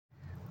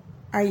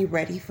Are you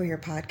ready for your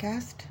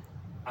podcast?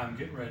 I'm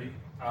getting ready.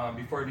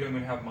 Before I do, I'm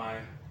going to have my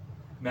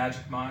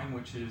Magic Mine,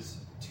 which is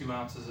 2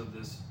 ounces of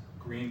this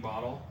green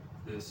bottle,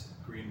 this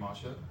green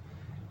matcha,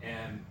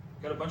 and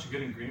got a bunch of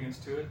good ingredients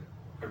to it.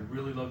 I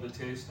really love the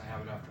taste. I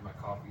have it after my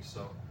coffee,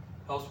 so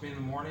helps me in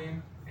the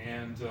morning,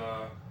 and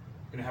I'm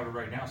going to have it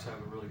right now, so I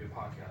have a really good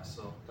podcast.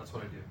 So that's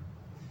what I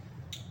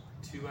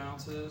do. 2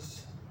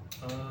 ounces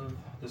of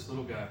this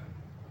little guy.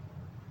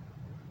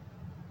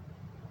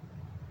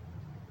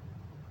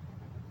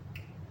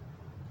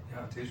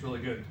 Yeah, it tastes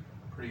really good.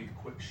 Pretty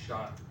quick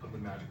shot of the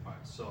Magic Mine.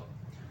 So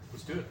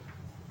let's do it.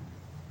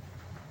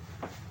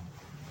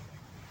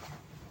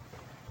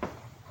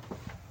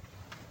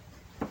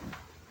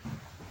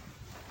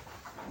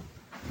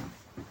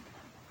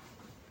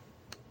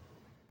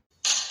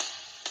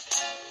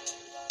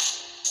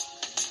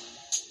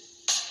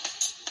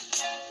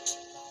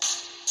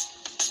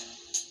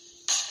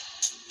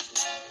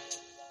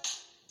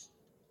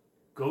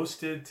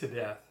 Ghosted to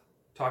death.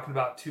 Talking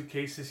about 2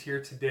 cases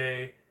here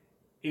today,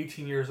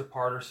 18 years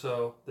apart or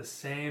so, the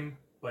same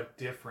but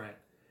different.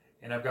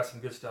 And I've got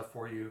some good stuff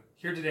for you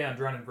here today on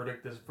Drowning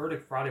Verdict, this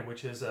Verdict Friday,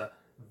 which is a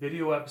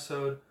video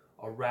episode,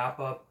 a wrap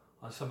up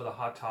on some of the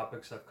hot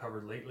topics I've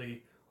covered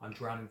lately on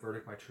Drowning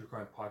Verdict, my true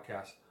crime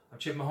podcast. I'm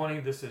Chip Mahoney.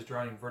 This is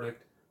Drowning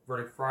Verdict,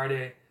 Verdict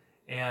Friday,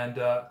 and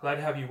glad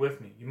to have you with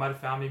me. You might have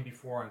found me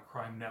before on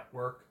Crime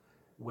Network,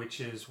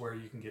 which is where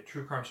you can get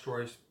true crime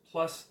stories,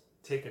 plus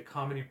take a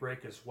comedy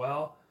break as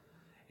well.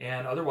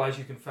 And otherwise,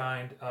 you can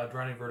find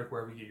Drowning Verdict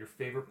wherever you get your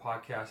favorite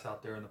podcasts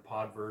out there in the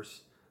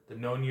podverse, the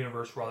known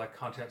universe where all that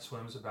content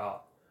swims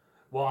about.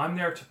 Well, I'm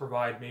there to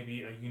provide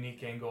maybe a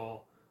unique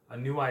angle, a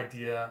new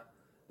idea,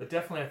 but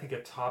definitely I think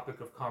a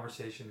topic of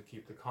conversation to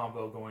keep the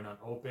convo going on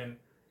open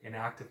and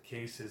active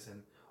cases.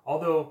 And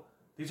although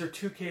these are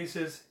 2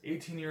 cases,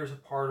 18 years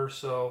apart or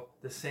so,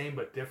 the same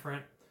but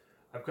different,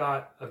 I've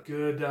got a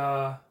good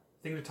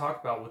thing to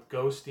talk about with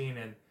ghosting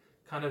and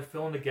kind of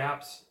fill in the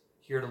gaps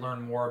here to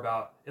learn more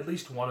about at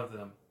least one of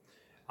them.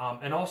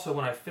 And also,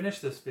 when I finish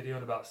this video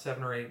in about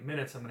 7 or 8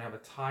 minutes, I'm going to have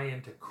a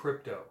tie-in to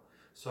crypto.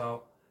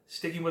 So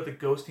sticking with the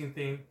ghosting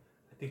theme,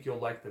 I think you'll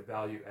like the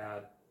value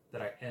add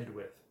that I end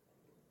with.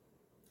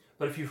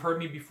 But if you've heard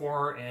me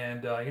before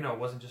and it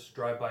wasn't just a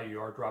drive-by, you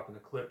are dropping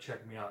the clip,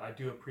 check me out. I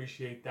do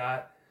appreciate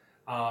that.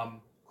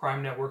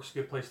 Crime Network's a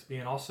good place to be,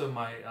 and also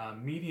my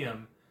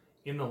Medium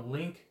in the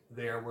link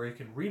there where you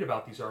can read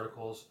about these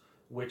articles,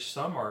 which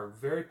some are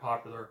very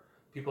popular.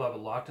 People have a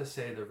lot to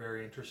say. They're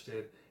very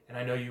interested, and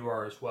I know you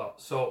are as well.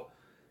 So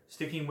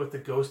sticking with the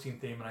ghosting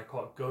theme, and I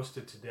call it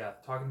Ghosted to Death,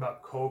 talking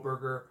about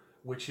Kohberger,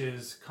 which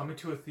is coming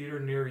to a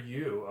theater near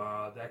you.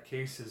 That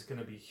case is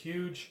going to be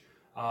huge.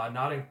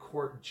 Not in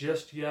court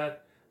just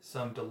yet.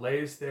 Some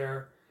delays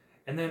there.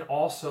 And then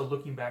also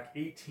looking back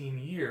 18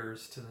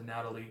 years to the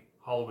Natalee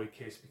Holloway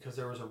case, because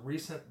there was a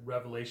recent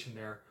revelation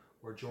there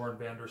where Joran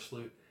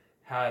Vandersloot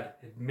had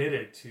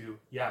admitted to,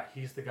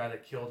 he's the guy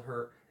that killed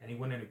her, and he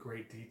went into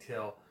great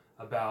detail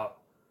about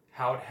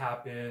how it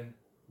happened,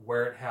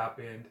 where it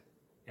happened,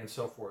 and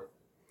so forth.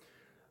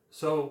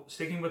 So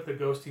sticking with the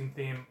ghosting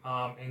theme,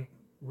 and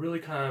really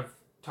kind of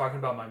talking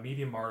about my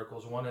Medium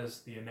articles. One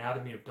is The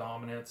Anatomy of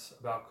Dominance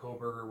about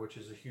Kohberger, which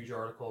is a huge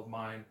article of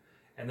mine,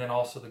 and then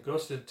also the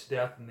Ghosted to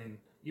Death, and then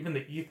even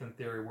the Ethan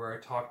theory, where I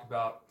talked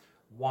about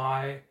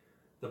why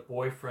the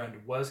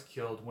boyfriend was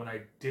killed when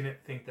I didn't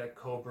think that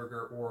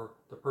Kohberger, or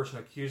the person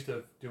accused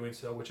of doing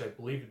so, which I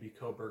believe to be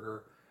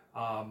Kohberger,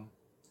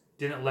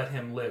 didn't let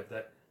him live,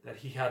 that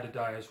he had to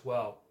die as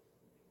well.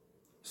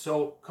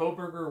 So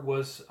Kohberger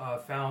was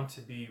found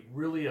to be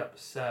really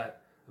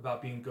upset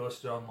about being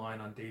ghosted online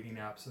on dating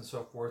apps and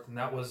so forth, and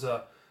that was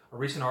a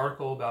recent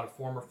article about a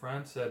former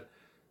friend said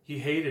he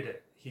hated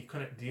it, he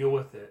couldn't deal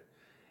with it.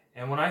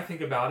 And when I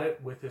think about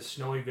it, with his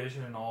snowy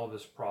vision and all of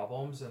his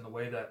problems and the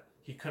way that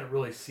he couldn't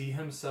really see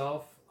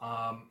himself,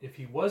 if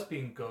he was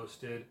being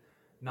ghosted,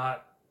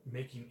 not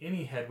making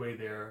any headway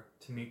there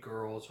to meet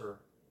girls or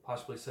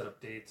possibly set up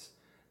dates,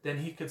 then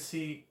he could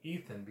see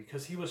Ethan,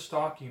 because he was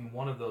stalking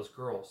one of those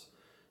girls.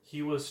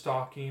 He was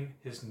stalking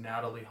his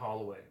Natalee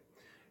Holloway.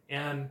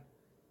 And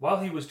while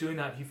he was doing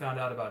that, he found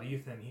out about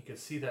Ethan. He could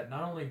see that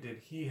not only did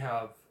he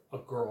have a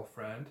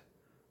girlfriend,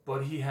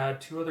 but he had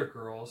 2 other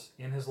girls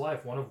in his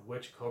life, one of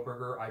which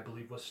Kohberger, I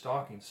believe, was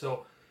stalking.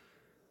 So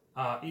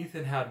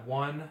Ethan had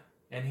 1,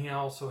 and he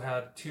also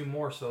had 2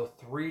 more, so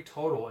 3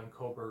 total, and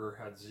Kohberger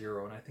had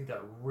 0. And I think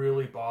that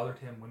really bothered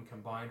him when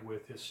combined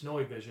with his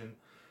snowy vision,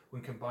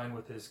 when combined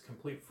with his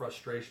complete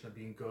frustration of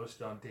being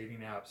ghosted on dating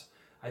apps.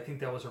 I think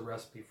that was a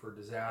recipe for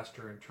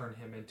disaster and turned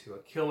him into a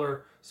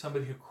killer,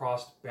 somebody who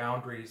crossed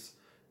boundaries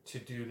to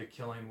do the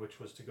killing, which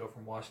was to go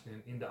from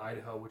Washington into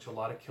Idaho, which a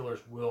lot of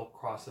killers will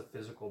cross a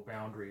physical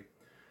boundary.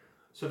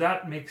 So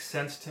that makes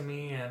sense to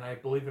me, and I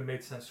believe it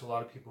made sense to a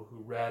lot of people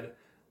who read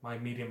my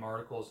Medium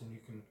articles, and you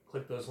can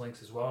click those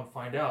links as well and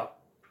find out.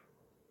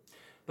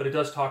 But it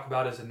does talk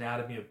about his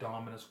anatomy of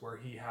dominance, where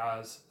he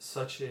has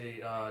such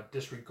a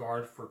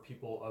disregard for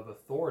people of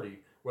authority,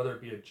 whether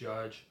it be a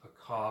judge, a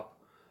cop,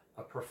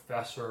 a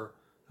professor,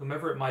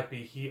 whomever it might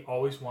be. He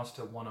always wants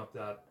to one-up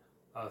that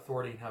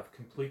authority and have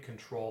complete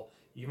control,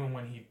 even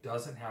when he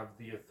doesn't have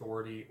the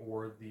authority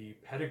or the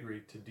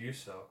pedigree to do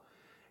so.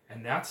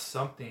 And that's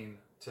something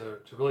to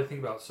really think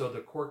about. So the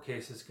court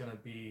case is going to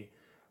be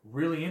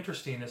really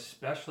interesting,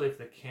 especially if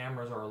the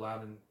cameras are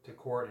allowed into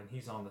court and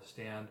he's on the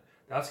stand.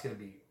 That's going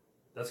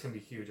to be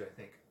huge, I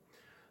think.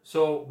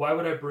 So why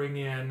would I bring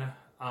in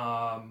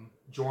Jorn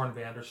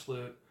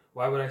Vandersloot?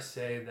 Why would I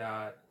say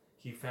that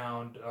he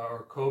found,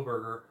 or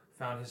Kohberger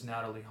found his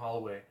Natalee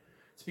Holloway?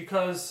 It's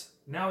because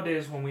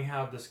nowadays when we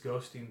have this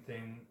ghosting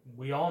thing,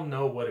 we all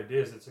know what it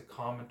is. It's a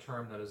common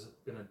term that has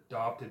been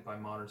adopted by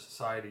modern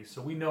society.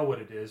 So we know what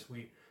it is.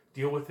 We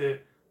deal with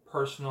it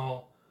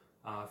personal,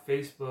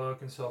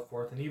 Facebook and so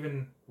forth, and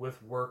even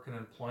with work and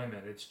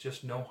employment. It's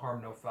just no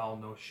harm, no foul,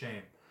 no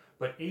shame.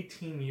 But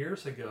 18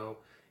 years ago,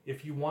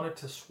 if you wanted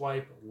to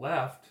swipe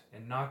left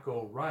and not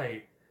go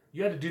right,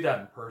 you had to do that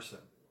in person.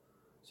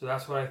 So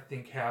that's what I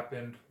think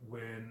happened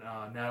when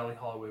Natalee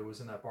Holloway was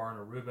in that bar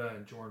in Aruba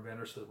and Jorn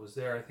Vandersloot was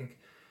there. I think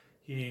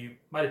he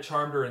might have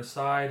charmed her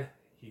inside.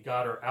 He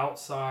got her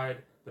outside,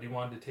 but he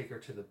wanted to take her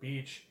to the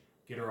beach,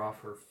 get her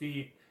off her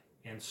feet,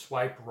 and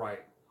swipe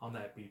right on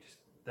that beach.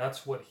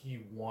 That's what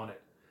he wanted.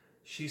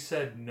 She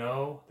said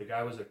no. The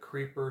guy was a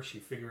creeper. She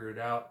figured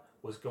it out,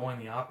 was going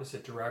the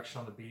opposite direction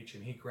on the beach,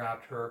 and he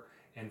grabbed her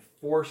and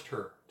forced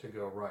her to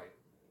go right.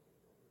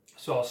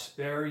 So I'll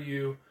spare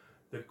you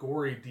the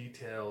gory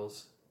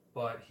details,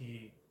 but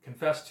he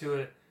confessed to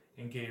it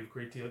and gave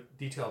great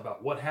detail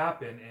about what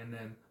happened, and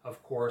then,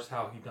 of course,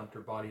 how he dumped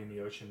her body in the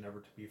ocean, never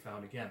to be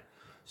found again.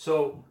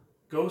 So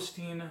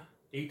ghosting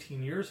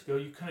 18 years ago,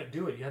 you couldn't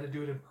do it. You had to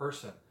do it in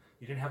person.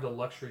 You didn't have the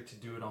luxury to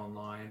do it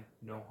online.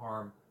 No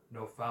harm,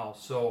 no foul.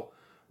 So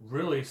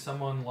really,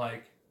 someone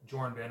like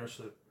Jorn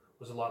Vandersloot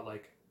was a lot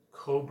like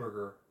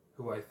Kohberger,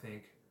 who I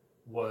think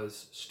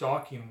was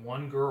stalking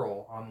one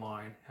girl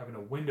online, having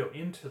a window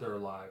into their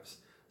lives,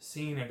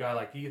 seeing a guy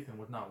like Ethan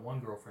with not one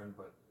girlfriend,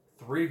 but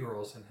 3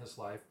 girls in his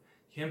life,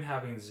 him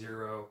having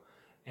 0.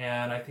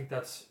 And I think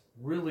that's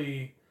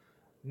really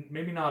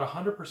maybe not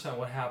 100%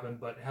 what happened,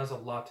 but it has a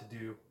lot to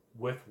do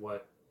with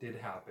what did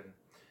happen.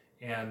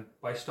 And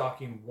by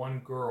stalking one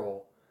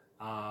girl,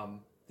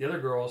 the other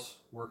girls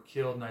were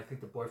killed, and I think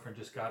the boyfriend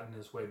just got in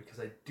his way, because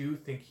I do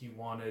think he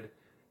wanted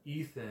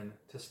Ethan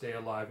to stay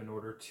alive in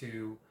order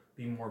to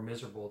be more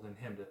miserable than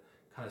him, to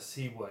kind of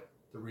see what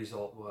the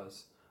result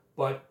was.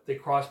 But they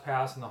crossed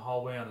paths in the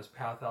hallway on his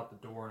path out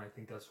the door, and I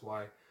think that's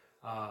why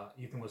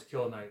Ethan was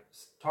killed. And I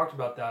talked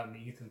about that in the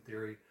Ethan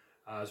theory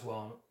as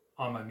well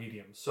on my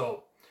Medium.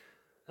 So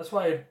that's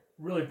why I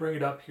really bring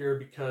it up here,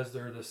 because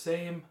they're the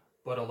same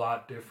but a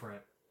lot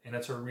different. And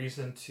it's a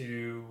reason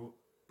to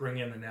bring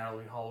in the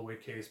Natalee Holloway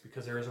case,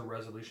 because there is a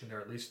resolution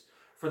there, at least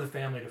for the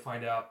family, to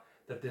find out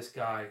that this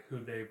guy who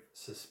they've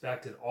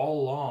suspected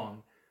all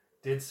along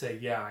did say,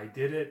 yeah, I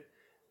did it.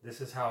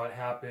 This is how it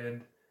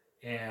happened.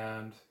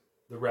 And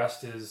the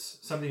rest is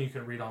something you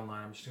can read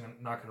online. I'm just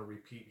not going to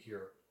repeat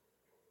here.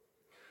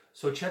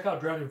 So check out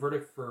Drowning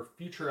Verdict for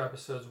future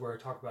episodes where I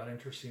talk about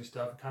interesting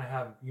stuff and kind of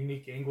have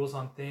unique angles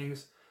on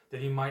things that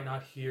you might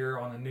not hear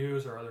on the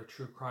news or other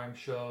true crime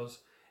shows.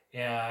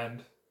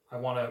 And I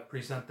want to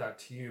present that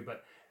to you.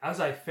 But as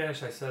I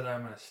finish, I said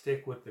I'm going to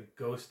stick with the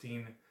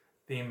ghosting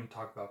theme and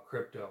talk about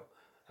crypto.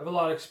 I have a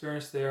lot of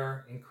experience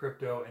there in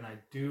crypto, and I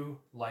do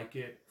like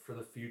it for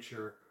the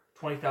future.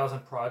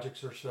 20,000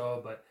 projects or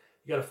so, but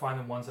you got to find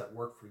the ones that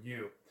work for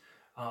you.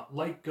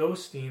 Like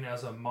ghosting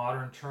as a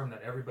modern term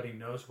that everybody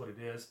knows what it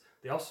is,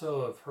 they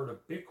also have heard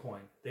of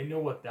Bitcoin. They know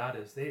what that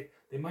is. They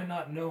might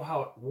not know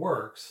how it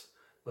works,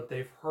 but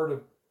they've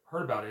heard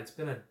about it. It's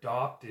been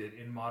adopted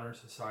in modern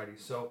society.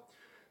 So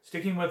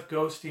sticking with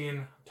ghosting,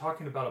 I'm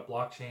talking about a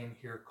blockchain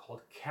here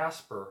called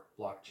Casper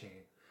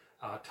blockchain.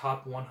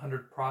 Top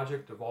 100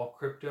 project of all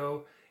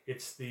crypto.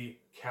 It's the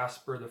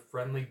Casper, the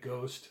friendly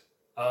ghost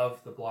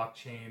of the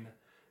blockchain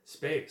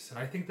space. And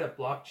I think that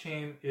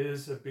blockchain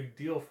is a big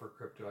deal for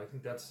crypto. I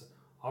think that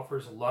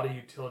offers a lot of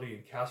utility,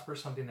 and Casper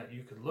is something that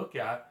you could look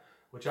at,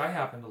 which I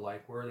happen to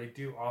like, where they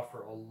do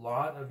offer a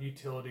lot of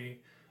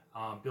utility,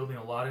 building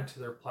a lot into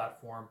their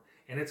platform.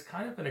 And it's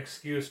kind of an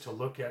excuse to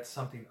look at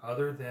something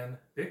other than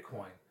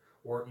Bitcoin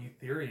or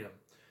Ethereum,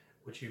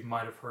 which you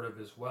might have heard of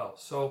as well.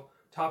 So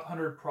top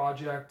 100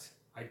 project,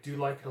 I do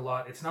like it a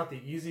lot. It's not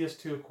the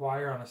easiest to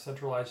acquire on a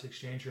centralized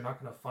exchange. You're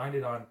not going to find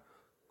it on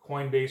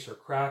Coinbase or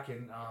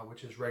Kraken,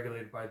 which is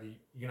regulated by the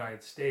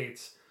United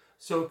States.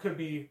 So it could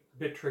be a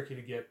bit tricky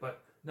to get,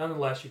 but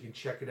nonetheless, you can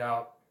check it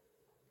out.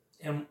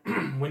 And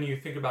when you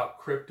think about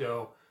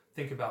crypto,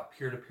 think about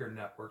peer-to-peer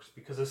networks,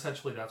 because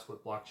essentially that's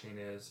what blockchain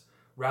is.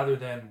 Rather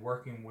than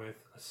working with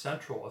a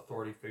central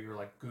authority figure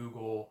like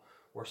Google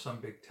or some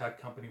big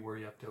tech company where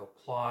you have to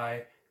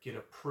apply, get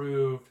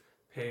approved,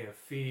 pay a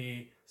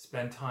fee,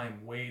 spend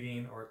time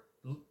waiting, or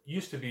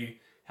used to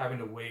be having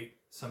to wait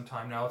some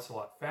time. Now it's a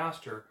lot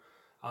faster.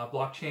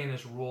 Blockchain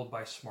is ruled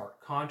by smart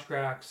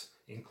contracts,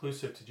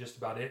 inclusive to just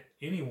about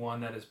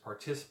anyone that is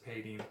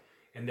participating,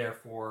 and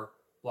therefore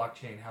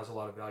blockchain has a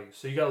lot of value.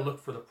 So you got to look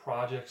for the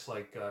projects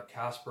like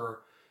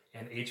Casper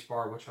and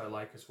HBAR, which I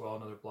like as well,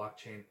 another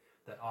blockchain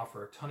that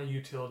offer a ton of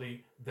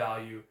utility,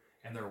 value,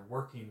 and they're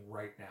working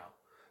right now.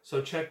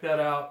 So check that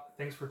out.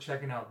 Thanks for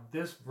checking out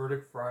this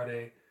Verdict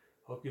Friday.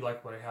 Hope you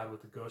liked what I had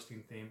with the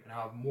ghosting theme, and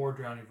I'll have more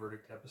Drowning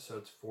Verdict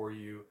episodes for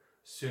you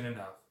soon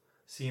enough.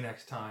 See you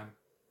next time.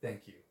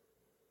 Thank you.